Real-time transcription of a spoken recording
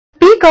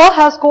Speaker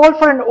has called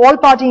for an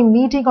all-party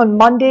meeting on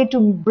Monday to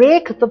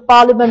break the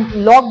Parliament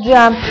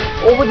logjam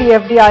over the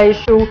FDI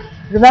issue.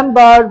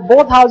 Remember,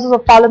 both houses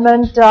of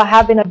Parliament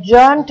have been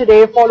adjourned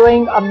today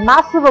following a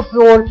massive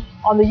uproar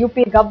on the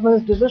UP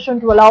government's decision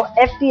to allow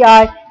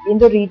FDI in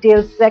the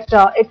retail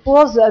sector. It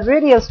was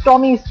really a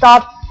stormy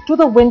start to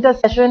the winter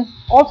session.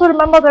 Also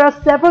remember, there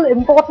are several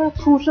important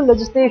crucial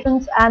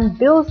legislations and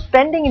bills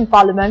pending in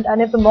Parliament,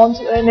 and if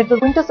the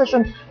winter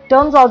session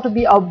turns out to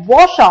be a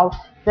washout,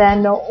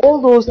 then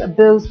all those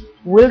bills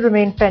will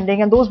remain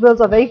pending, and those bills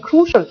are very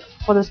crucial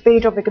for the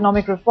spate of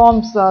economic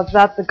reforms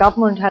that the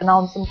government had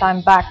announced some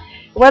time back.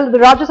 Well, the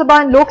Rajya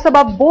Sabha and Lok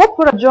Sabha both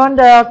were adjourned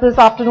this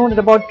afternoon at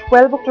about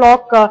 12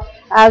 o'clock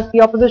as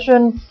the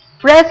opposition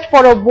pressed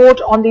for a vote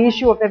on the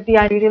issue of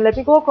FDI and retail. Let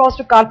me go across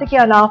to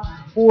Kartikeya now,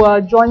 who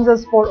joins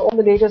us for all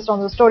the latest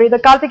on the story. The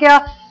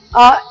Kartikeya,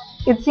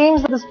 it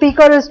seems that the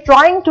Speaker is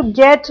trying to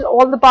get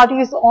all the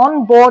parties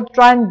on board,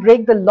 try and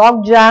break the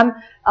log jam.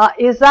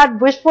 Is that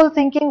wishful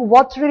thinking?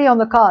 What's really on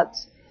the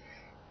cards?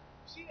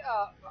 See,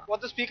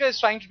 what the Speaker is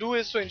trying to do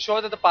is to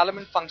ensure that the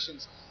Parliament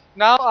functions.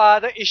 Now,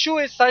 the issue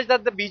is such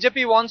that the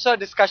BJP wants a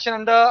discussion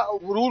under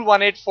Rule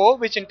 184,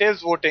 which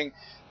entails voting.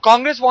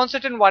 Congress wants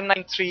it in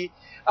 193.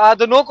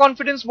 The no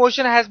confidence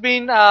motion has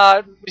been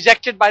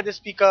rejected by the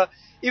Speaker.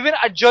 Even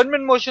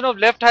adjournment motion of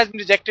left has been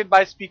rejected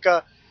by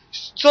Speaker.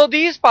 So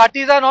these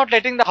parties are not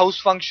letting the House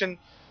function.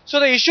 So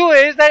the issue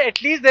is that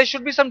at least there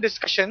should be some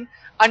discussion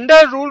under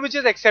a rule which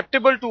is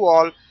acceptable to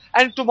all.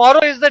 And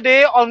tomorrow is the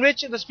day on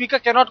which the Speaker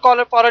cannot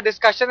call for a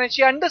discussion, and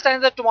she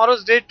understands that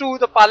tomorrow's day too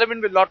the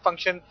Parliament will not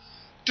function.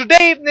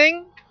 Today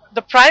evening,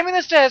 the Prime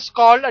Minister has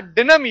called a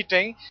dinner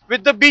meeting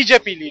with the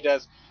BJP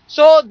leaders.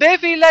 So they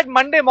feel that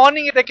Monday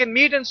morning, if they can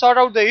meet and sort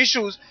out the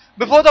issues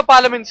before the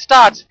Parliament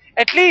starts,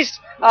 at least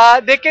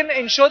they can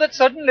ensure that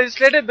certain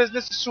legislative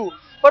business is through.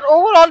 But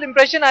overall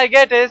impression I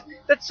get is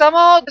that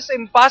somehow this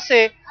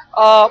impasse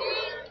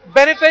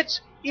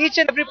benefits each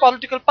and every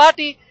political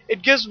party.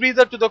 It gives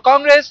breather to the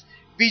Congress.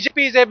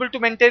 BJP is able to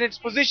maintain its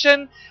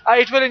position.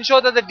 It will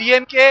ensure that the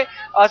DMK,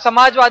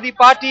 Samajwadi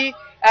Party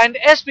and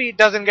SP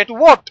doesn't get to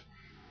vote.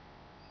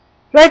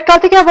 Right,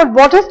 Kartikeya, but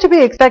what is to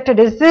be expected?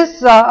 Is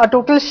this a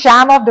total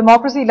sham of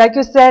democracy? Like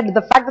you said,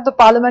 the fact that the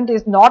Parliament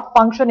is not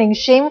functioning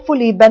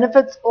shamefully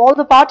benefits all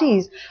the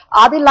parties.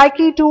 Are they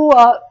likely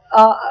to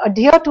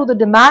adhere to the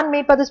demand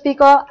made by the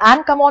Speaker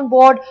and come on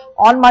board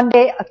on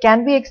Monday?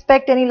 Can we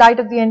expect any light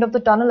at the end of the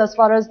tunnel as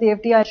far as the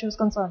FDI issue is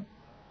concerned?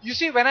 You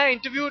see, when I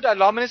interviewed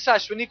Law Minister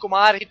Ashwini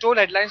Kumar, he told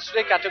Headlines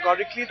Today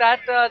categorically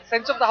that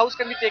sense of the House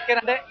can be taken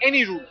under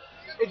any rule.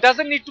 It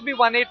doesn't need to be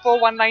 184,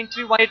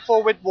 193,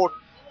 184 with vote.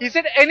 He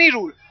said any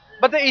rule.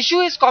 But the issue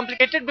is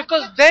complicated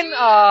because then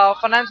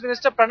Finance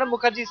Minister Pranab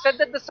Mukherjee said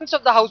that the sense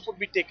of the House would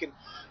be taken.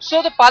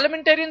 So the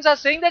parliamentarians are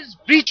saying that it's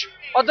breach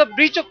or the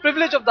breach of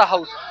privilege of the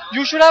House.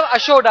 You should have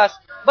assured us.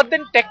 But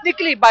then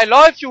technically, by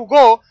law, if you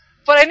go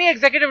for any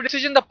executive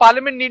decision, the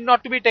Parliament need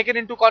not to be taken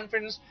into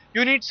conference.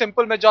 You need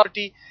simple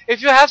majority.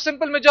 If you have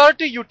simple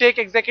majority, you take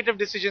executive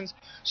decisions.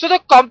 So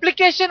the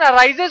complication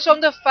arises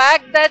from the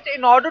fact that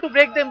in order to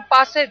break the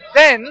impasse,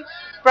 then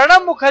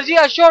Pranab Mukherjee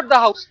assured the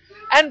House.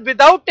 And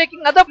without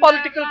taking other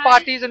political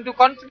parties into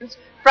conference,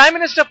 Prime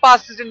Minister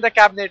passed it in the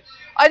cabinet.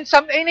 And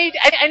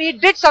he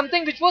did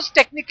something which was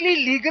technically,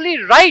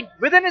 legally right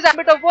within his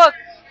ambit of work.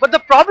 But the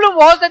problem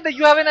was that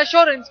you have an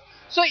assurance.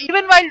 So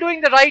even while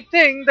doing the right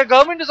thing, the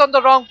government is on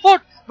the wrong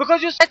foot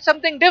because you said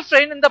something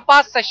different in the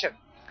past session.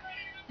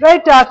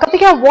 Right,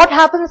 Kartikeya, what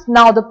happens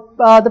now?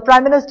 The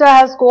Prime Minister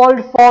has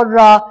called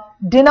for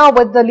dinner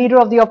with the leader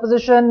of the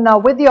opposition,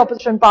 with the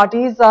opposition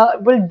parties.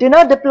 Will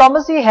dinner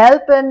diplomacy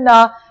help in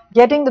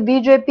getting the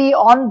BJP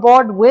on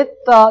board with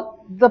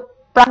the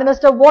Prime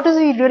Minister? What is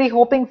he really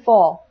hoping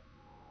for?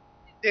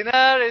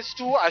 Dinner is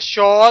to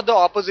assure the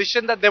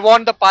opposition that they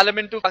want the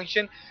Parliament to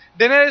function.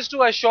 Dinner is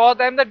to assure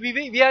them that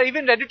we are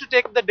even ready to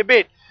take up the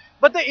debate.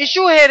 But the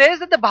issue here is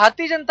that the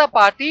Bharatiya Janata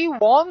Party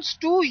wants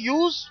to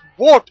use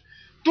vote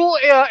to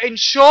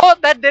ensure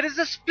that there is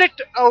a split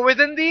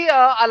within the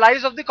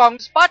allies of the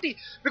Congress Party.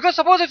 Because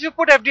suppose if you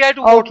put FDI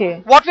to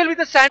vote, what will be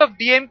the stand of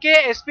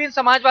DMK, SP and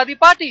Samajwadi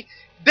Party?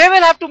 They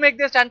will have to make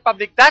their stand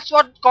public. That's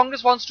what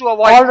Congress wants to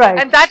avoid.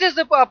 And that is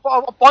the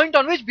point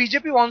on which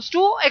BJP wants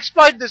to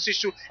exploit this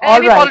issue.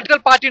 And any political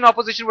party in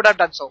opposition would have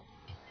done so.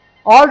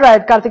 All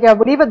right, Kartikeya,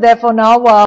 we'll leave it there for now.